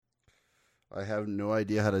I have no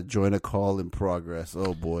idea how to join a call in progress.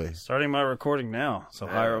 Oh boy! Starting my recording now, so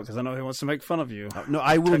Hyro, because I know he wants to make fun of you. No,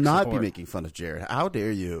 I will Tech not support. be making fun of Jared. How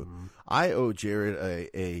dare you? I owe Jared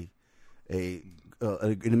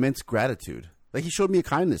an immense gratitude. Like, he showed me a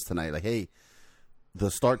kindness tonight. Like, hey,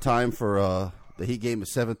 the start time for the Heat game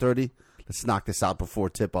is 7:30. Let's knock this out before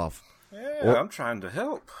tip off. Yeah, I'm trying to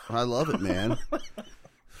help. I love it, man.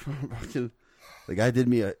 The guy did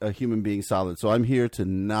me a human being solid. So I'm here to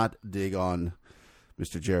not dig on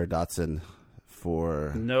Mr. Jared Dotson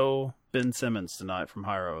for... No Ben Simmons tonight from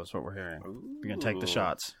Hyro is what we're hearing. You're going to take the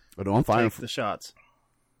shots. Oh, no, I'm fine. Take the shots.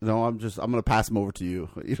 No, I'm going to pass him over to you.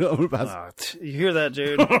 You know, I'm gonna pass... You hear that,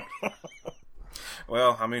 Jared?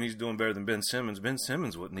 Well, I mean, he's doing better than Ben Simmons. Ben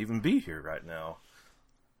Simmons wouldn't even be here right now.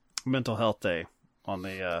 Mental Health Day on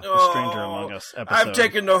the Stranger Among Us episode. I've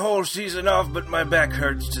taken the whole season off, but my back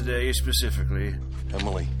hurts today specifically.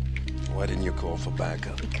 Emily, why didn't you call for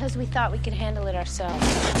backup? Because we thought we could handle it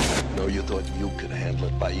ourselves. No, you thought you could handle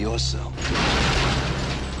it by yourself.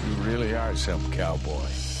 You really are some cowboy.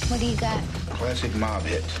 What do you got? Classic mob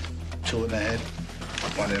hit. 2 in the head,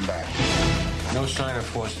 1 in back. No sign of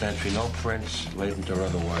forced entry, no prints, latent or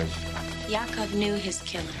otherwise. Yakov knew his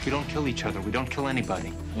killer. We don't kill each other. We don't kill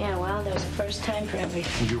anybody. Yeah, well, there's a first time for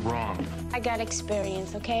everything. You're wrong. I got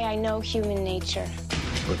experience, okay? I know human nature.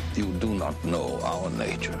 But you do not know our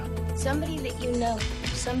nature. Somebody that you know,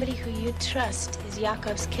 somebody who you trust is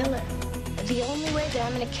Yakov's killer. The only way that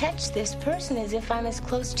I'm gonna catch this person is if I'm as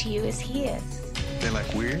close to you as he is. They're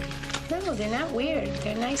like weird? No, they're not weird.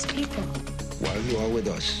 They're nice people. While you are with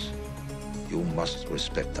us, you must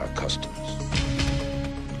respect our customs.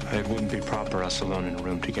 It wouldn't be proper us alone in a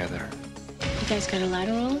room together. You guys got a lot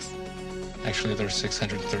of rules? Actually, there's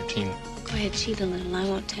 613. Go ahead, cheat a little. I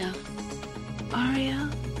won't tell. Ariel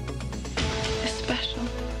is special.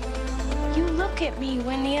 You look at me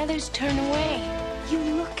when the others turn away. You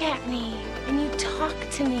look at me and you talk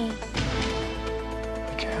to me.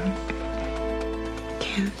 You can.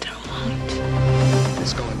 Can't, I won't.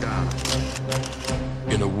 It's going down.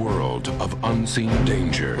 In a world of unseen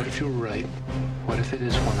danger What if you're right? What if it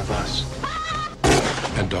is one of us?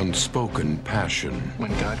 and unspoken passion,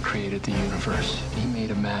 When God created the universe, he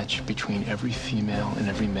made a match between every female and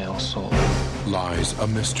every male soul. lies a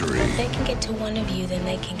mystery. If they can get to one of you, then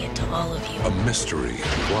they can get to all of you. A mystery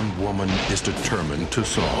one woman is determined to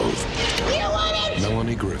solve. We don't want it!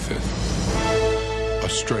 Melanie Griffith, a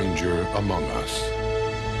stranger among us.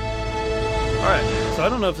 All right, so I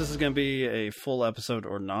don't know if this is going to be a full episode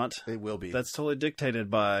or not. It will be. That's totally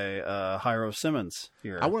dictated by Hyro Simmons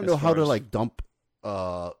here. I want to know how to, like, dump...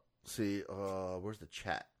 where's the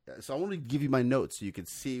chat? So I want to give you my notes so you can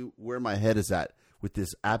see where my head is at with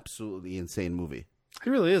this absolutely insane movie.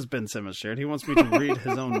 He really is Ben Simmons, Jared. He wants me to read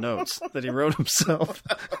his own notes that he wrote himself.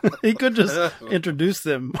 He could just introduce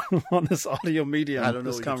them on this audio medium, I don't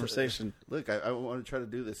know this what conversation. Look, I want to try to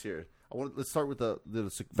do this here. Let's start with the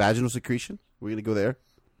vaginal secretion. We're going to go there.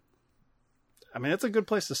 I mean, that's a good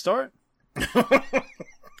place to start. I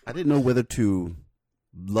didn't know whether to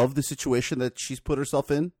love the situation that she's put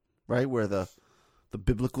herself in, right? Where the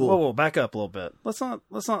biblical... Whoa, back up a little bit. Let's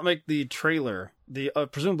not make the trailer, the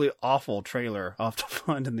presumably awful trailer, I'll have to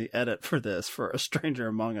find in the edit for this, for A Stranger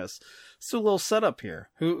Among Us. Let's do a little setup here.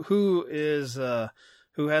 Who has the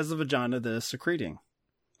vagina that is secreting?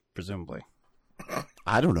 Presumably.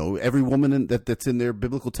 I don't know. Every woman that's in their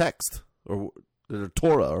biblical text, or their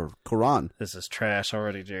Torah or Quran. This is trash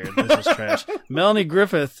already, Jared. This is trash. Melanie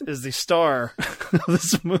Griffith is the star of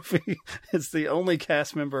this movie. It's the only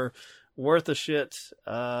cast member worth a shit.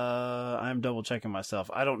 I'm double checking myself.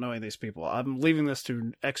 I don't know any of these people. I'm leaving this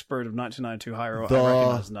to expert of 1992 Hyro. I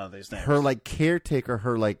recognize none of these names. Her, like, caretaker,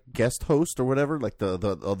 her, like, guest host or whatever, like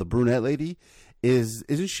the brunette lady,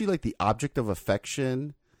 isn't she, like, the object of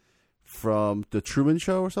affection from the Truman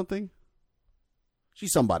Show or something?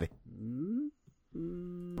 She's somebody.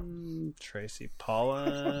 Tracy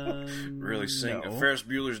Pollan. Really sing No. Ferris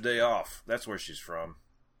Bueller's Day Off. That's where she's from.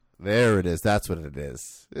 There it is. That's what it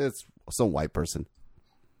is. It's some white person.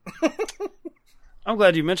 I'm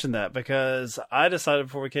glad you mentioned that, because I decided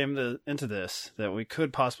before we came into this that we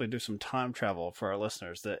could possibly do some time travel for our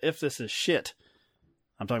listeners. That if this is shit,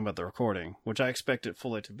 I'm talking about the recording, which I expect it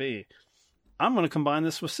fully to be, I'm going to combine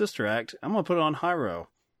this with Sister Act. I'm going to put it on Hyro.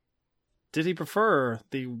 Did he prefer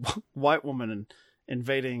the white woman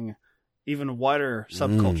invading even wider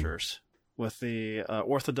subcultures with the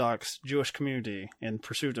Orthodox Jewish community in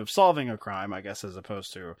pursuit of solving a crime, I guess, as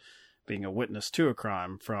opposed to being a witness to a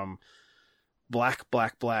crime from Black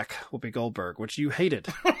Whoopi Goldberg, which you hated.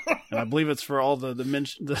 And I believe it's for all the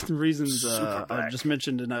reasons I just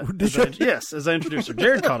mentioned. As I introduced her.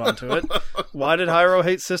 Jared caught on to it. Why did Hyro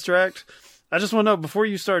hate Sister Act? I just want to know, before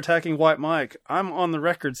you start attacking White Mike, I'm on the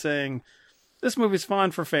record saying this movie's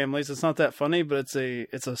fine for families. It's not that funny, but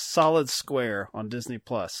it's a solid square on Disney+.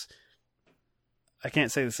 I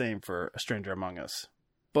can't say the same for A Stranger Among Us.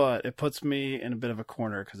 But it puts me in a bit of a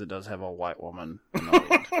corner because it does have a white woman in the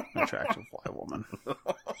lead. An attractive white woman.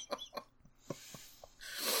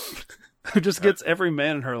 Who just gets every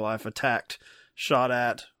man in her life attacked, shot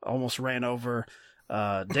at, almost ran over.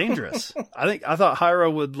 Dangerous. I thought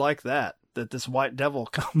Hyro would like that this white devil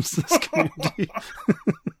comes to this community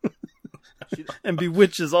and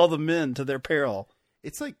bewitches all the men to their peril.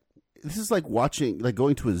 This is like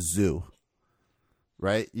going to a zoo,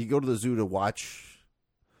 right? You go to the zoo to watch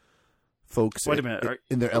folks. Wait a minute.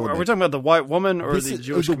 In their element. Are we talking about the white woman or the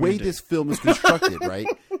Jewish the community? way this film is constructed, right?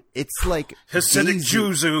 It's like Hasidic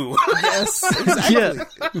Jew zoo. Yes, exactly. Yeah.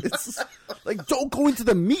 It's like, don't go into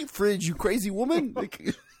the meat fridge, you crazy woman.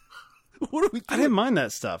 Like, what are we doing? I didn't mind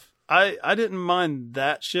that stuff. I didn't mind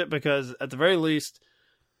that shit because at the very least,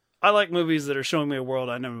 I like movies that are showing me a world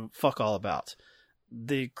I know fuck all about.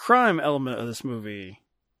 The crime element of this movie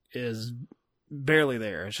is barely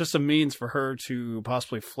there. It's just a means for her to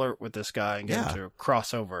possibly flirt with this guy and get him to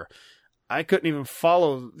cross over. I couldn't even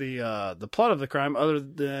follow the plot of the crime other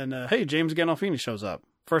than, hey, James Gandolfini shows up.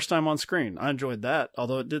 First time on screen. I enjoyed that,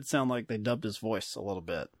 although it did sound like they dubbed his voice a little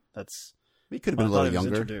bit. He could have been a little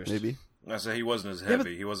younger, maybe. I say he wasn't as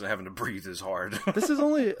heavy. He wasn't having to breathe as hard. This is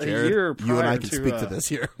only a Jared, year prior you and I can to, speak to this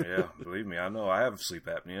here. Yeah, believe me, I know. I have sleep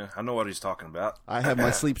apnea. I know what he's talking about. I have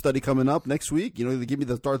my sleep study coming up next week. You know, they give me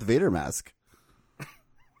the Darth Vader mask.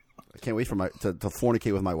 I can't wait for to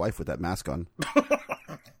fornicate with my wife with that mask on.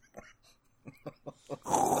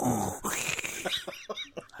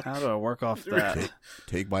 How do I work off that?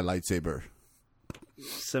 Take my lightsaber.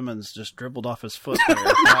 Simmons just dribbled off his foot there.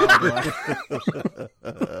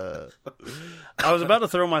 I was about to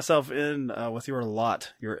throw myself in with your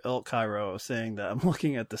ilk, Cairo, saying that I'm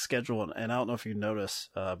looking at the schedule, and I don't know if you notice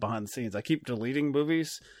behind the scenes, I keep deleting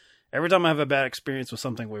movies. Every time I have a bad experience with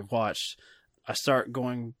something we've watched, I start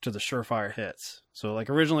going to the surefire hits. So, like,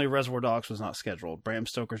 originally Reservoir Dogs was not scheduled. Bram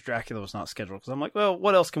Stoker's Dracula was not scheduled. Because I'm like, well,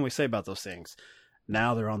 what else can we say about those things?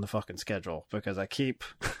 Now they're on the fucking schedule because I keep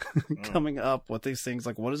coming up with these things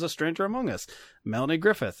like, what is A Stranger Among Us? Melanie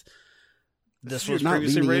Griffith. This was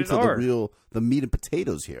previously rated R. The meat and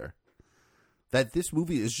potatoes here. That this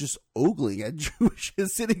movie is just ogling at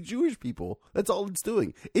Hasidic Jewish people. That's all it's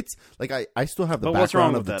doing. It's like I still have the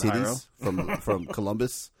background of the titties from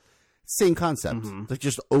Columbus. Same concept. Like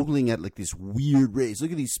just ogling at like this weird race.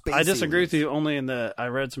 Look at these space. I disagree with you only in that I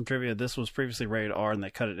read some trivia. This was previously rated R and they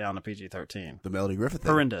cut it down to PG-13. The Melody Griffith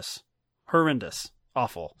thing. Horrendous.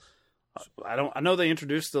 Awful. I know they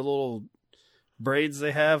introduced the little braids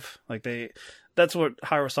they have. That's what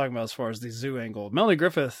Hyro was talking about as far as the zoo angle. Melanie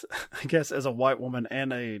Griffith, I guess, as a white woman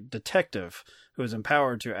and a detective who is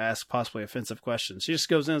empowered to ask possibly offensive questions. She just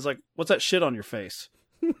goes in and is like, what's that shit on your face?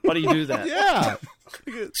 Why do you do that? Yeah.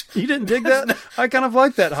 You didn't dig that? I kind of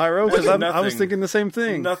like that, Hyro, because I was thinking the same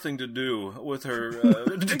thing. Nothing to do with her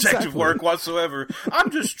detective work whatsoever.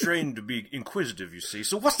 I'm just trained to be inquisitive, you see.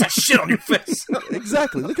 So what's that shit on your face?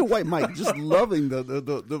 Exactly. Look at White Mike just loving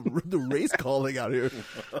the race calling out here.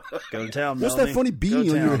 Go to town, What's Melanie? that funny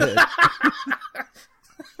beanie on your head?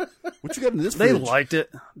 What you got in this They fridge? liked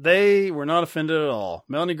it. They were not offended at all.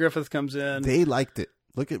 Melanie Griffith comes in. They liked it.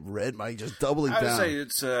 Look at Red Mike just doubling down. I would say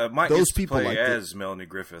it's Mike Those gets to people play liked as Melanie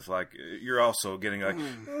Griffith. Like you're also getting like,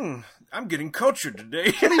 I'm getting cultured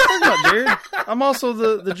today. What are you talking about, Jared? I'm also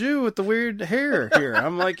the Jew with the weird hair here.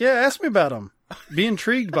 I'm like, yeah, ask me about him. Be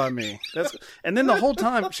intrigued by me. And then the whole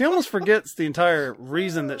time, she almost forgets the entire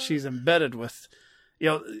reason that she's embedded with,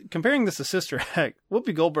 comparing this to Sister Act,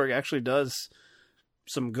 Whoopi Goldberg actually does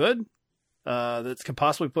some good that could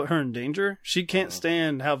possibly put her in danger. She can't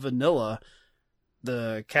stand how vanilla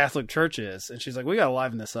the Catholic Church is, and she's like, we gotta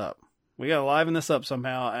liven this up. We gotta liven this up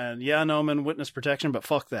somehow. And yeah, I know I'm in witness protection, but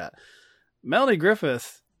fuck that. Melanie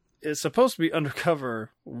Griffith is supposed to be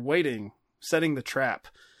undercover, waiting, setting the trap,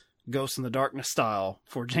 Ghost in the Darkness style,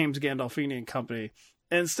 for James Gandolfini and company.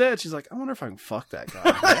 And instead, she's like, I wonder if I can fuck that guy.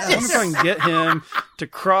 I wonder if I can get him to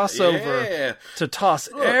cross over, to toss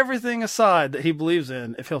everything aside that he believes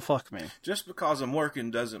in if he'll fuck me. Just because I'm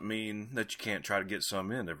working doesn't mean that you can't try to get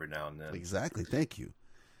some in every now and then. Exactly. Thank you.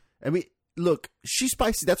 I mean, look, she's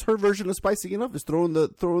spicy. That's her version of spicing it up, is throwing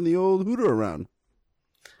the old hooter around.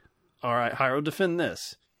 All right, Hyro, defend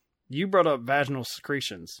this. You brought up vaginal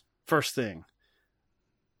secretions. First thing.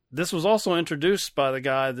 this was also introduced by the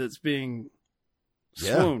guy that's being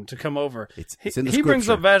swooned to come over. It's in the he brings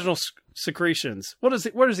scripture. up vaginal secretions. Where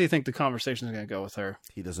does he think the conversation is going to go with her?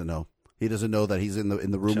 He doesn't know. He doesn't know that he's in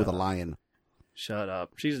the room with a lion. Shut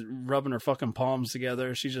up. She's rubbing her fucking palms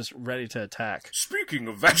together. She's just ready to attack. Speaking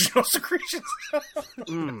of vaginal secretions.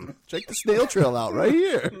 Check the snail trail out right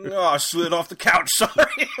here. Oh, I slid off the couch.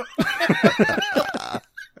 Sorry.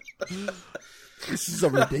 This is a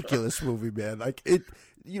ridiculous movie, man. Like it,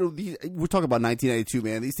 we're talking about 1992,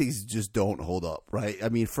 man. These things just don't hold up, right? I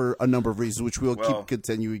mean, for a number of reasons, which we'll keep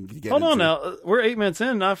continuing to get. Hold on now. We're 8 minutes in,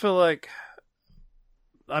 and I feel like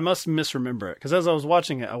I must misremember it, because as I was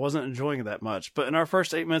watching it, I wasn't enjoying it that much. But in our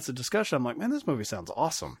first 8 minutes of discussion, I'm like, man, this movie sounds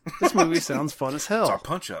awesome. This movie sounds fun as hell. It's our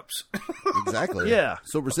punch-ups. Exactly. Yeah.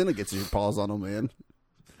 Sober Sinner gets your paws on them, man.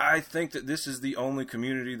 I think that this is the only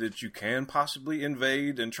community that you can possibly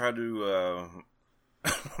invade and try to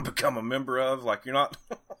become a member of. Like, you're not...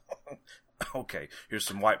 Okay, here's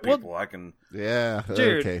some white people. I can... Yeah,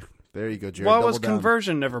 Jared, okay. There you go, Jared. Why Double was down.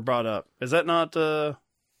 conversion never brought up? Is that not a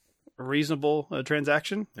reasonable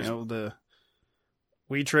transaction?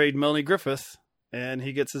 We trade Melanie Griffith, and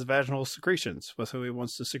he gets his vaginal secretions with who he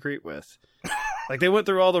wants to secrete with. Like, they went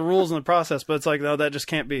through all the rules in the process, but it's like, no, that just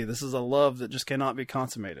can't be. This is a love that just cannot be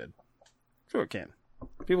consummated. Sure it can.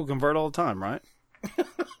 People convert all the time, right?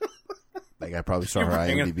 That guy probably saw her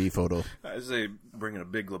IMDb photo. I say bringing a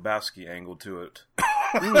Big Lebowski angle to it.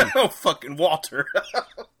 Oh, fucking Walter.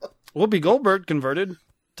 Whoopi Goldberg converted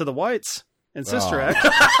to the whites in Sister Act.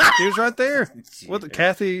 He was right there with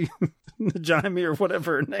Kathy Najimy or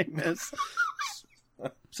whatever her name is.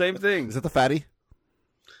 Same thing. Is that the fatty?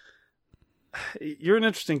 You're an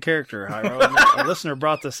interesting character, Hyro. A listener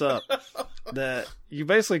brought this up, that you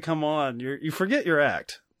basically come on, you forget your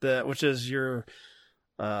act, which is your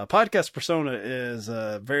podcast persona is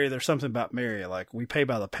there's something about Mary, like we pay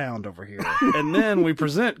by the pound over here. And then we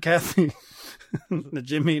present Kathy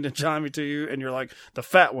Najimy to you, and you're like, the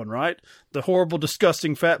fat one, right? The horrible,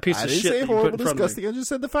 disgusting, fat piece I of didn't shit say that you horrible, put in front disgusting. of me. I just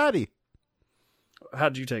said the fatty.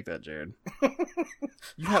 How'd you take that, Jared?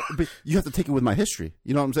 You have to take it with my history.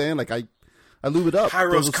 You know what I'm saying? Like I lube it up.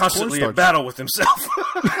 Hyro's constantly at battle with himself.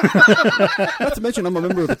 Not to mention, I'm a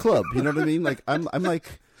member of the club. You know what I mean? Like I'm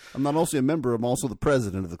not also a member. I'm also the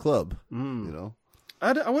president of the club. You know.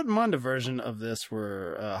 I wouldn't mind a version of this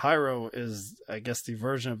where Hyro is, I guess, the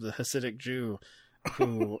version of the Hasidic Jew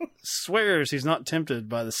who swears he's not tempted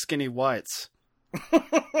by the skinny whites.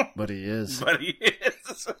 But he is. But he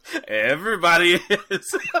is. Everybody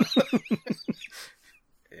is.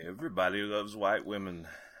 Everybody loves white women.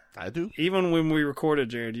 I do. Even when we recorded,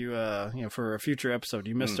 Jared, you for a future episode,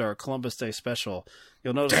 you missed our Columbus Day special.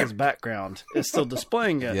 You'll notice his background is still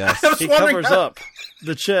displaying it. Yes. He covers up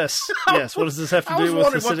the chest. Yes. What does this have to do with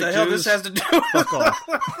Hasidic what the hell Jews? this has to do with Fuck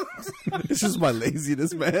off. This is my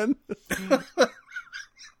laziness, man. All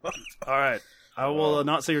right. I will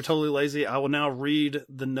not say you're totally lazy. I will now read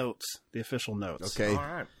the notes, the official notes. Okay. All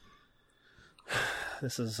right.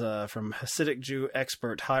 This is from Hasidic Jew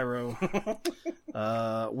expert Hyro.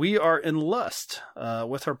 We are in lust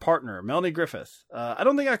with her partner, Melanie Griffith. I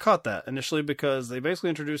don't think I caught that initially because they basically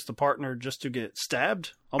introduced the partner just to get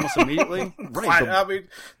stabbed almost immediately. Right. I mean,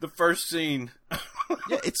 the first scene.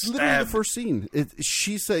 Yeah, it's literally the first scene.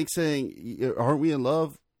 She's saying, aren't we in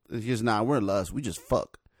love? And she goes, nah, we're in lust. We just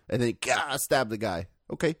fuck. And then, stab the guy.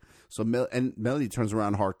 Okay. So Melody turns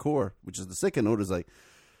around hardcore, which is the second note, is like,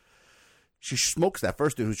 she smokes that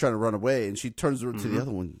first dude who's trying to run away, and she turns over to the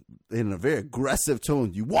other one in a very aggressive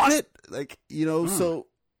tone. You want it? Like, so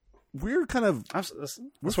we're kind of...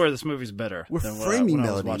 That's where this movie's better. We're than framing when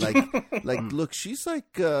I was Melody. watching. Look, she's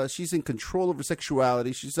like, she's in control of her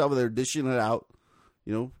sexuality. She's over there dishing it out,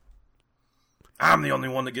 I'm the only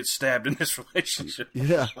one that gets stabbed in this relationship.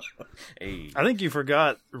 Yeah. Hey. I think you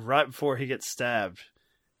forgot right before he gets stabbed.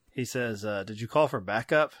 He says, did you call for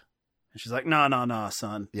backup? And she's like, nah,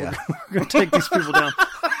 son. Yeah. We're going to take these people down.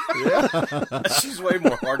 Yeah. She's way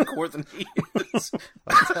more hardcore than he is.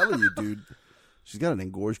 I'm telling you, dude. She's got an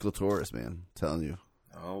engorged clitoris, man. I'm telling you.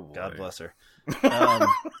 Oh, boy. God bless her.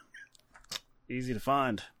 Easy to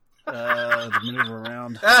find. To maneuver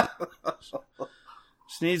around.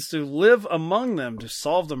 She needs to live among them to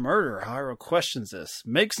solve the murder. Hyro questions this.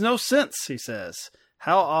 Makes no sense, he says.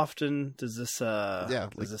 How often does this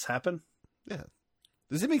does this happen? Yeah.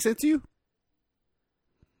 Does it make sense to you?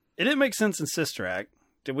 It didn't make sense in Sister Act.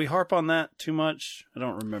 Did we harp on that too much? I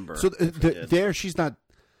don't remember. So she's not.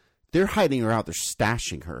 They're hiding her out. They're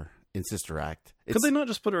stashing her in Sister Act. Could they not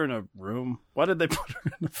just put her in a room? Why did they put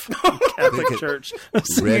her in a fucking Catholic church?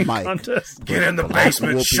 Red Mike. Contest? Get in the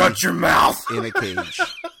basement. Shut your mouth. In a cage.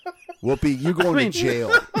 Whoopi, you're going to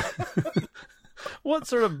jail. What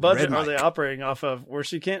sort of budget Red are they Mike. operating off of where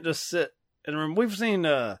she can't just sit in a room? We've seen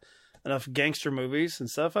enough gangster movies and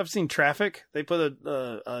stuff. I've seen Traffic. They put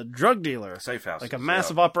a drug dealer, Safe house, like a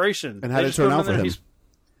massive operation. And how They did it just put turn him out in for there. him?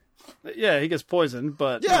 Yeah, he gets poisoned,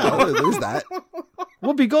 but Yeah, there's that.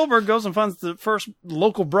 Whoopi Goldberg goes and finds the first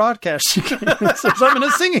local broadcast she can. Says, I'm in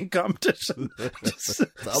a singing competition. Just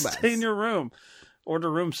Dumbass. stay in your room. Order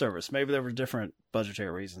room service. Maybe there were different budgetary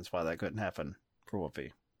reasons why that couldn't happen for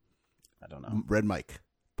Whoopi. I don't know. Red Mike.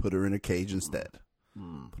 Put her in a cage instead.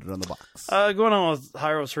 Put it on the box. Going on with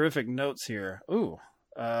Hyro's horrific notes here. Ooh.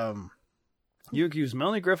 You accuse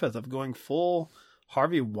Melanie Griffith of going full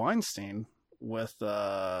Harvey Weinstein with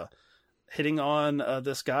hitting on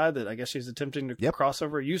this guy that I guess she's attempting to cross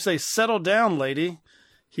over. You say, settle down, lady.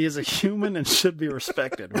 He is a human and should be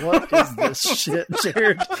respected. What is this shit,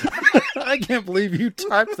 Jared? I can't believe you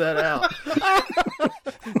typed that out.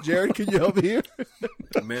 Jared, can you help me here?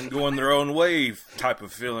 Men going their own way type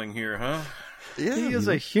of feeling here, huh? Yeah, He is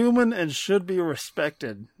a human and should be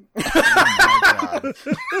respected. I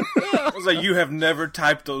was like, you have never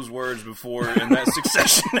typed those words before in that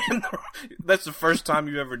succession. That's the first time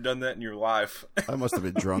you've ever done that in your life. I must have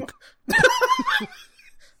been drunk.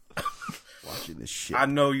 Watching this shit. I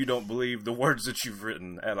know you don't believe the words that you've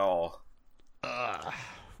written at all.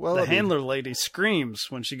 Well, The I mean, handler lady screams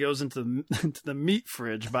when she goes into the meat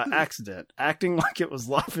fridge by accident, acting like it was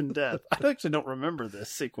life and death. I actually don't remember this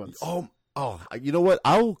sequence. Oh, you know what?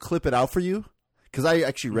 I'll clip it out for you because I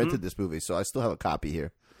actually rented this movie, so I still have a copy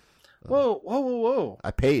here. Whoa. I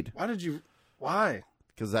paid Why?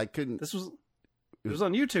 because I couldn't. It was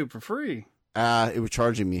on YouTube for free. It was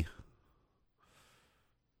charging me.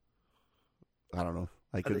 I don't know.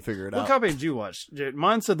 I couldn't figure it What out. copy did you watch? Jared?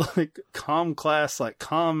 Mine said like Com class, like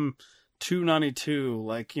Com 292,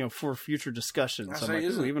 like, for future discussions. I'm like,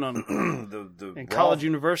 ooh, even on the in raw- college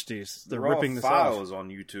universities, they're the raw ripping this file off. is on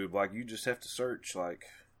YouTube. Like, you just have to search. Like,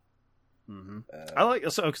 I like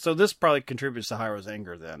so this probably contributes to Hyro's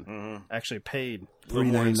anger. Then actually paid. a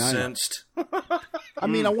little more $3.99. incensed. I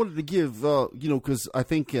mean, I wanted to give, because I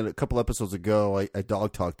think in a couple episodes ago, I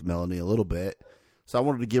dog talked Melanie a little bit. So I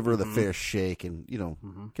wanted to give her the fair shake and,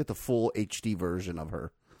 get the full HD version of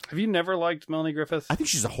her. Have you never liked Melanie Griffith? I think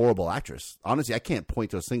she's a horrible actress. Honestly, I can't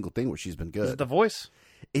point to a single thing where she's been good. Is it the voice?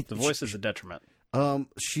 The The voice is a detriment.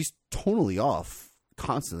 She's tonally off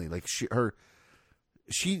constantly. Like she's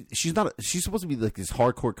not. She's supposed to be like this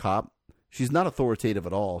hardcore cop. She's not authoritative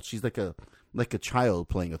at all. She's like a child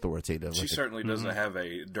playing authoritative. She like certainly doesn't have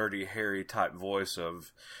a Dirty Harry type voice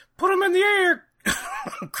of "put him in the air,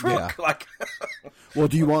 crook." Yeah. Like, well,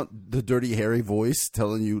 do you want the Dirty Harry voice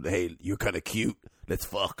telling you, "Hey, you're kind of cute. Let's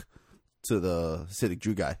fuck," to the Hasidic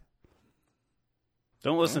Jew guy?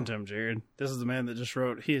 Don't listen to him, Jared. This is the man that just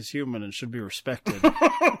wrote, "He is human and should be respected."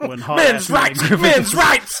 When men's rights, men's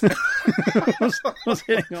rights. was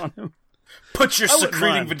hitting on him. Put your wouldn't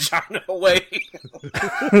secreting mind. vagina away.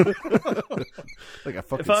 Like a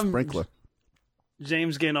fucking If I'm- sprinkler.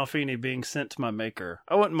 James Gandolfini being sent to my maker.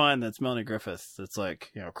 I wouldn't mind that's Melanie Griffith that's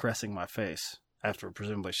like, caressing my face after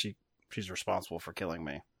presumably she's responsible for killing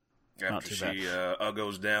me. Not After too she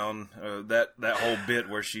goes down, that whole bit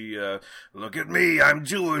where she, look at me, I'm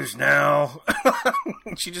Jewish now.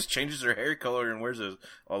 She just changes her hair color and wears a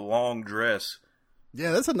long dress.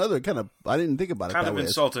 Yeah, that's another kind of. I didn't think about it Kind that of way.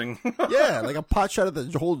 insulting. Yeah, like a pot shot at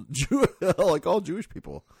the whole Jew, like all Jewish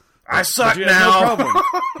people. I suck You had now. no problem.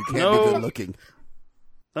 You can't No. be good looking.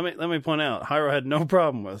 Let me point out, Hyro had no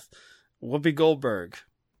problem with Whoopi Goldberg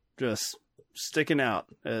just sticking out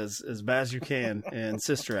as bad as you can in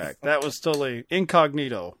Sister Act. That was totally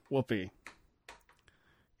incognito. Whoopi.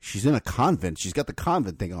 She's in a convent. She's got the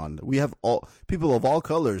convent thing on. We have all people of all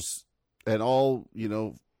colors and all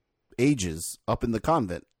ages up in the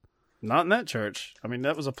convent. Not in that church. I mean,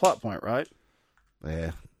 that was a plot point, right?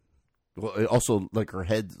 Yeah. Well, it also like her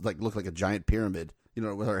head looked like a giant pyramid.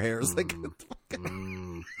 With her hair is like.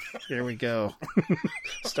 Here we go.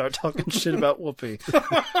 Start talking shit about Whoopi.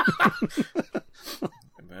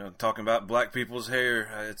 Man, talking about black people's hair,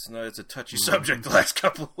 it's a touchy subject the last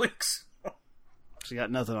couple of weeks. She got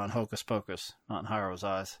nothing on Hocus Pocus, not in Hyro's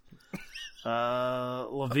eyes.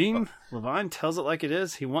 Levine tells it like it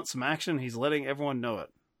is. He wants some action. He's letting everyone know it.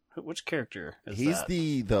 Which character is He's that?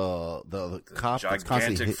 the cop that's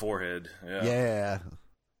constantly Gigantic forehead. Yeah. Yeah.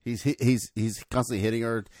 He's constantly hitting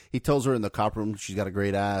her. He tells her in the cop room she's got a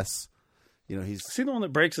great ass. He's See the one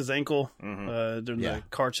that breaks his ankle during Yeah. the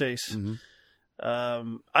car chase? Mhm.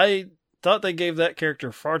 I thought they gave that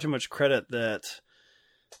character far too much credit that...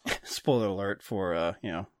 Spoiler alert for, A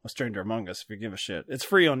Stranger Among Us, if you give a shit. It's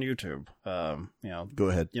free on YouTube. Go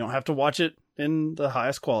ahead. You don't have to watch it in the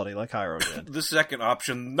highest quality, like Hyro did. The second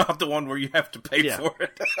option, not the one where you have to pay for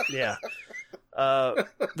it. Yeah.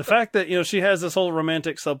 The fact that, she has this whole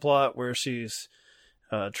romantic subplot where she's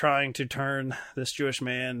trying to turn this Jewish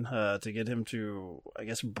man to get him to, I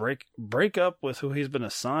guess, break up with who he's been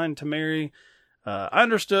assigned to marry. I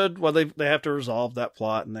understood why they have to resolve that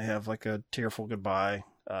plot and they have like a tearful goodbye.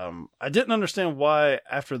 I didn't understand why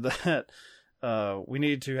after that we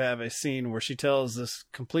need to have a scene where she tells this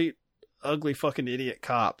complete ugly fucking idiot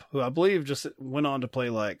cop, who I believe just went on to play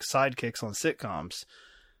like sidekicks on sitcoms.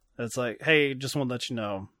 It's like, hey, just want to let you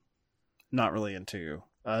know, not really into you.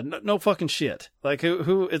 No fucking shit. Like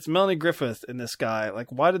who? It's Melanie Griffith and this guy.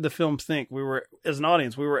 Like, why did the film think we were, as an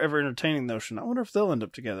audience, we were ever entertaining the notion? I wonder if they'll end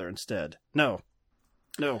up together instead. No,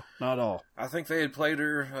 not at all. I think they had played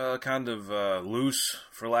her kind of loose,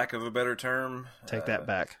 for lack of a better term. Take that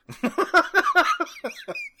back.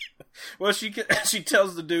 Well, she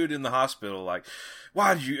tells the dude in the hospital, like,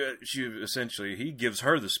 why did you, he gives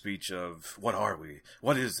her the speech of, what are we?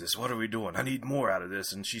 What is this? What are we doing? I need more out of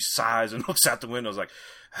this. And she sighs and looks out the window, like,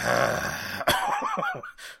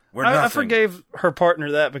 we're nothing. I forgave her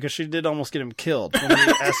partner that because she did almost get him killed when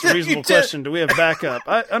he asked a reasonable question, do we have backup?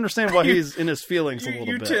 I understand why he's in his feelings a little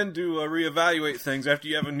bit. You tend to reevaluate things after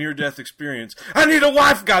you have a near-death experience. I need a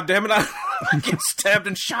wife, goddammit! I get stabbed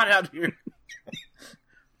and shot out here.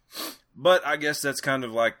 But I guess that's kind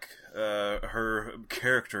of like her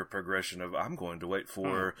character progression of, I'm going to wait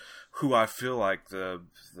for who I feel like the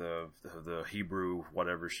Hebrew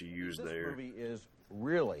whatever she used there. This movie is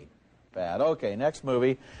really bad. Okay, next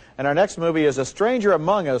movie. And our next movie is A Stranger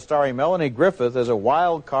Among Us, starring Melanie Griffith as a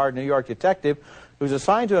wild-card New York detective who's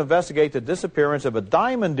assigned to investigate the disappearance of a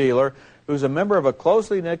diamond dealer who's a member of a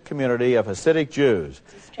closely knit community of Hasidic Jews.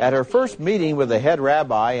 At her first meeting with the head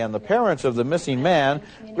rabbi and the parents of the missing man,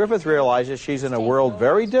 Griffith realizes she's in a world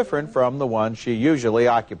very different from the one she usually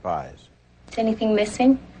occupies. Is anything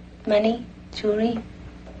missing? Money? Jewelry?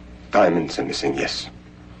 Diamonds are missing, yes.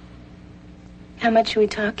 How much are we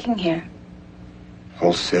talking here?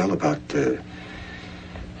 Wholesale, about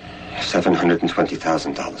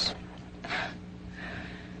 $720,000.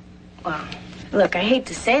 Well, look, I hate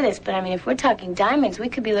to say this, but I mean, if we're talking diamonds, we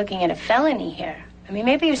could be looking at a felony here. I mean,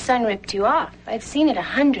 maybe your son ripped you off. I've seen it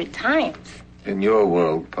 100 times. In your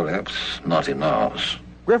world, perhaps, not in ours.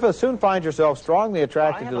 Griffith soon finds herself strongly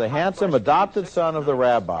attracted to the handsome adopted son of the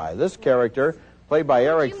rabbi. This character, played by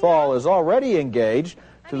Eric Thal, is already engaged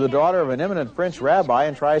to the daughter of an eminent French rabbi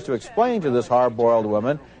and tries to explain to this hard-boiled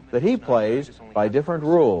woman that he plays by different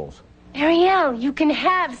rules. Ariel, you can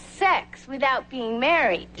have sex without being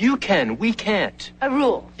married. You can. We can't. A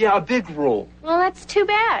rule. Yeah, a big rule. Well, that's too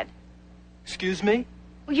bad. Excuse me?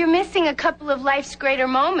 Well, you're missing a couple of life's greater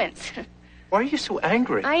moments. Why are you so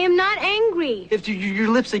angry? I am not angry. Your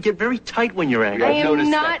lips, they get very tight when you're angry. I I've am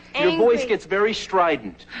noticed not that. angry. Your voice gets very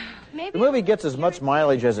strident. The movie gets as much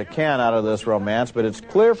mileage as it can out of this romance, but it's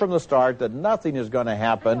clear from the start that nothing is going to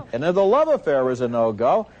happen. And if the love affair is a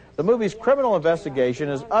no-go, the movie's criminal investigation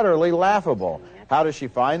is utterly laughable. How does she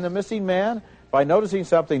find the missing man? By noticing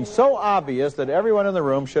something so obvious that everyone in the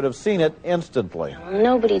room should have seen it instantly. Well,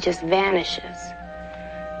 nobody just vanishes.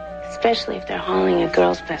 Especially if they're hauling a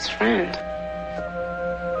girl's best friend.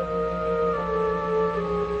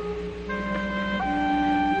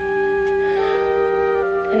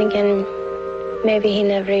 And again, maybe he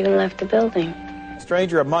never even left the building.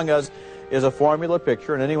 Stranger Among Us is a formula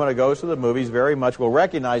picture, and anyone who goes to the movies very much will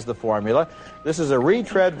recognize the formula. This is a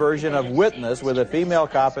retread version of Witness with a female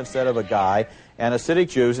cop instead of a guy and Hasidic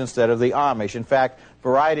Jews instead of the Amish. In fact,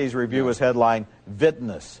 Variety's review was headlined,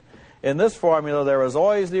 Witness. In this formula, there is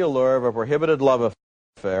always the allure of a prohibited love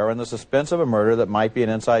affair and the suspense of a murder that might be an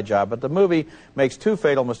inside job, but the movie makes two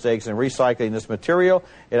fatal mistakes in recycling this material.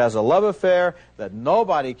 It has a love affair that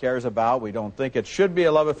nobody cares about. We don't think it should be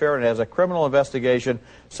a love affair, and it has a criminal investigation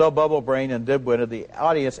so bubble-brained and dim-witted the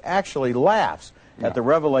audience actually laughs at the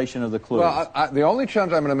revelation of the clues. Well, the only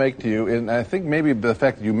challenge I'm going to make to you, and I think maybe the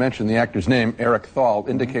fact that you mentioned the actor's name, Eric Thal,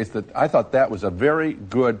 indicates that I thought that was a very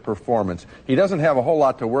good performance. He doesn't have a whole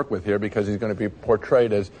lot to work with here because he's going to be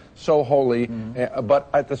portrayed as so holy, but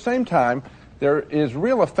at the same time, there is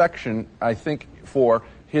real affection, I think, for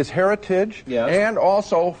his heritage, and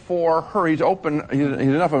also for her. He's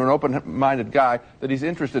enough of an open-minded guy that he's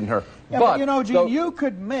interested in her. Yeah, but you know, Gene, you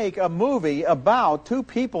could make a movie about two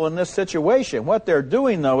people in this situation. What they're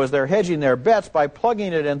doing, though, is they're hedging their bets by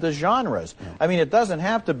plugging it into genres. I mean, it doesn't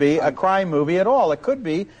have to be a crime movie at all. It could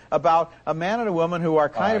be about a man and a woman who are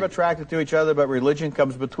kind of attracted to each other, but religion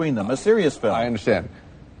comes between them. A serious film. I understand.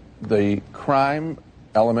 The crime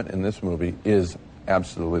element in this movie is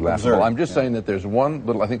absolutely laughable. Absurd. I'm just saying that there's one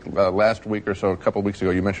little, I think last week or so, a couple of weeks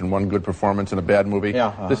ago, you mentioned one good performance in a bad movie.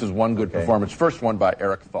 Yeah, This is one good performance. First one by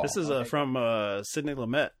Eric Thal. This is from Sidney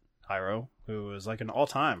Lumet, Hyro, who is like an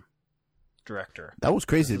all-time director. That was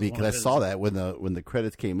crazy to me because I saw that when the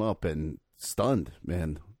credits came up and stunned,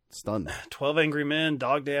 man. Stunned. 12 Angry Men,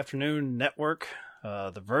 Dog Day Afternoon, Network,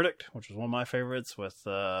 The Verdict, which was one of my favorites with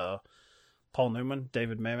Paul Newman,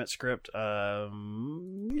 David Mamet script.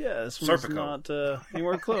 Yeah, this one's not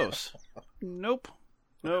anywhere close. Nope.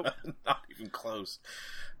 Not even close.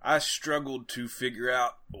 I struggled to figure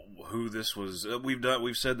out who this was.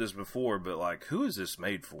 We've said this before, but like, who is this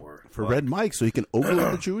made for? For Red Mike, so he can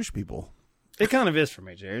overlook the Jewish people. It kind of is for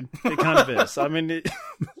me, Jared. It kind of is. I mean,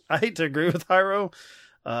 I hate to agree with Hyro.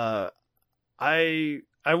 I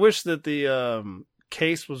wish that the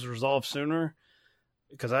case was resolved sooner,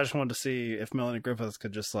 because I just wanted to see if Melanie Griffith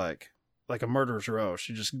could just like a murderer's row.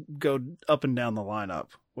 She just go up and down the lineup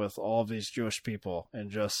with all of these Jewish people and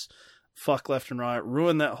just fuck left and right,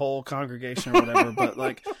 ruin that whole congregation or whatever. But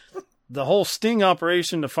like the whole sting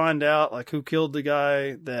operation to find out like who killed the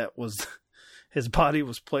guy that was his body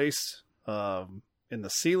was placed in the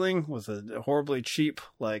ceiling with a horribly cheap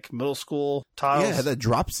like middle school tiles. Yeah, that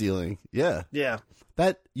drop ceiling. Yeah. Yeah.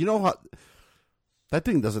 That, you know how that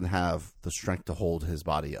thing doesn't have the strength to hold his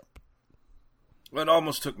body up. Well, it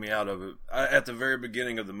almost took me out of it. At the very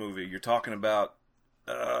beginning of the movie, you're talking about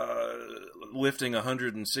lifting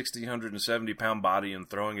 160, 170 pound body and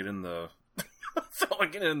throwing it in the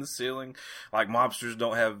throwing it in the ceiling. Like mobsters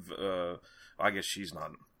don't have. I guess she's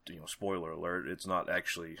not. Spoiler alert. It's not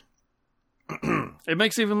actually. It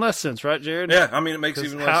makes even less sense, right, Jared? Yeah, I mean, it makes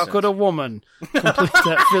even less sense. How could a woman complete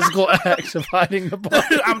that physical act of hiding the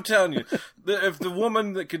body? I'm telling you, if the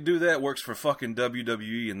woman that could do that works for fucking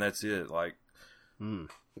WWE and that's it, like. I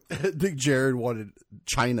think Jared wanted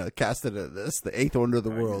China casted at this, the eighth wonder of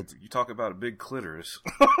the world. You talk about a big clitoris.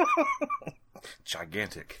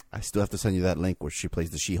 Gigantic. I still have to send you that link where she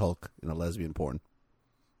plays the She-Hulk in a lesbian porn.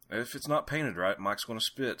 If it's not painted right, Mike's going to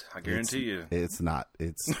spit. I guarantee you. It's not.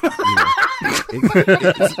 It's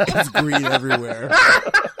it's green everywhere.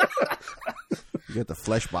 You get the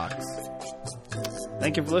flesh box.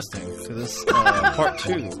 Thank you for listening to this part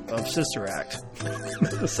 2 of Sister Act.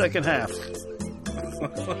 The second half.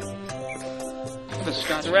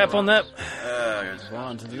 To wrap on that,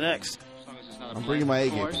 on to the next. I'm bringing my A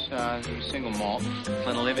game. Single malt.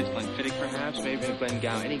 Glenlivet, Glenfiddich perhaps, maybe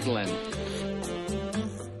Glengow, any Glen.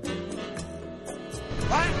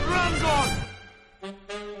 Drums on!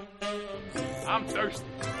 I'm thirsty.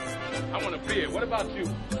 I want a beer. What about you?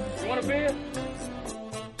 You want a beer?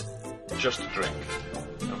 Just a drink.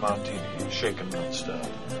 A martini, shaken, not stirred.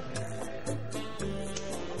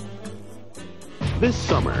 This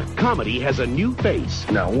summer, comedy has a new face.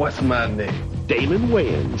 Now, what's my name? Damon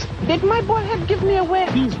Wayans. Did my boy have given me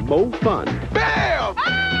away? He's Mo Fun. Bam!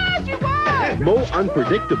 Ah, she was! Mo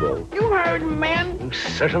Unpredictable. You heard me, man. You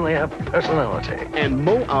certainly have personality. And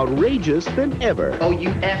Mo Outrageous than ever. Oh, you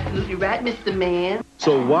absolutely right, Mr. Man.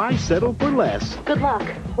 So why settle for less? Good luck,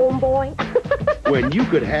 homeboy. When you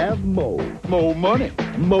could have Mo. Mo money.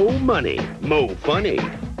 Mo Money. Mo Funny.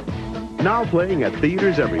 Now playing at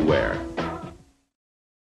theaters everywhere.